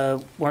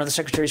 One of the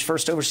Secretary's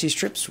first overseas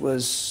trips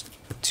was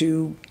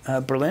to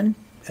Berlin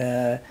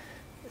to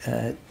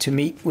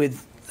meet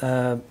with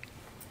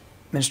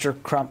Minister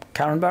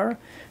Kramp-Karrenbauer,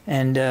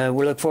 and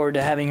we look forward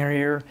to having her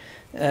here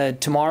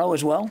tomorrow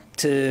as well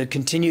to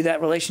continue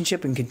that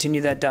relationship and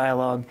continue that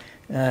dialogue.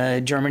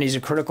 Germany is a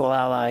critical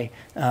ally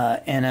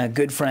and a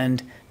good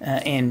friend,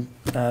 and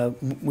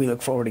we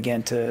look forward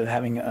again to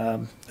having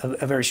a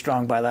very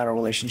strong bilateral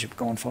relationship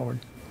going forward.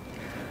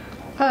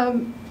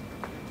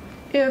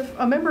 If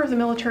a member of the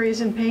military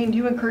is in pain, do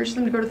you encourage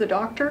them to go to the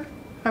doctor?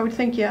 I would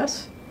think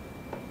yes.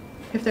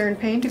 If they're in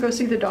pain, to go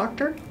see the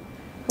doctor.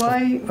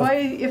 Why,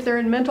 if they're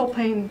in mental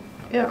pain,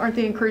 aren't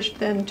they encouraged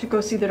then to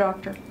go see the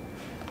doctor?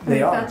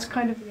 They are. That's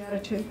kind of the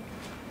attitude.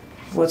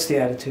 What's the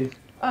attitude?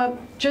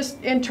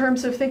 Just in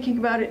terms of thinking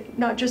about it,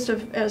 not just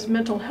as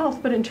mental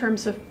health, but in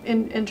terms of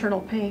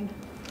internal pain.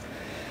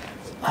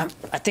 I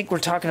think we're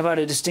talking about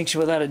a distinction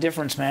without a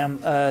difference, ma'am.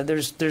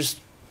 There's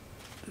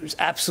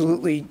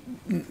absolutely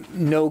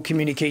no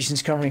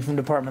communications coming from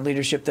department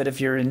leadership that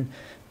if you're in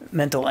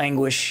mental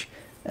anguish,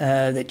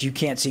 that you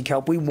can't seek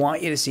help. We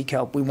want you to seek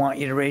help. We want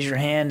you to raise your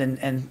hand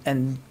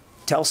and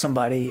tell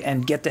somebody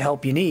and get the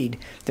help you need.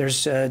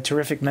 There's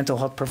terrific mental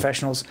health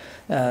professionals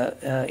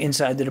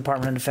inside the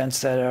Department of Defense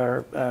that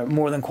are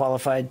more than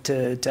qualified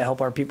to help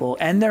our people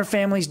and their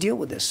families deal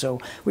with this. So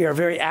we are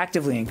very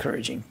actively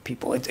encouraging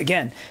people.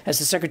 Again, as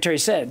the Secretary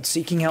said,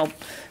 seeking help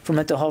for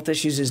mental health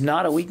issues is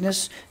not a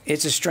weakness,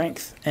 it's a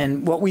strength.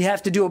 And what we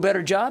have to do a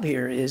better job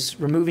here is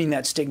removing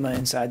that stigma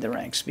inside the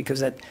ranks,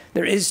 because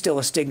there is still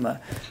a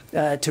stigma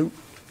to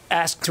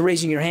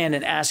raising your hand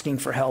and asking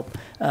for help,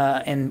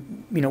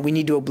 and we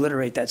need to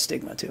obliterate that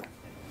stigma too.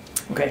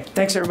 Okay,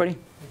 thanks everybody.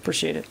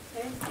 Appreciate it.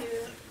 Thank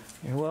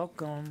you. You're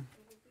welcome.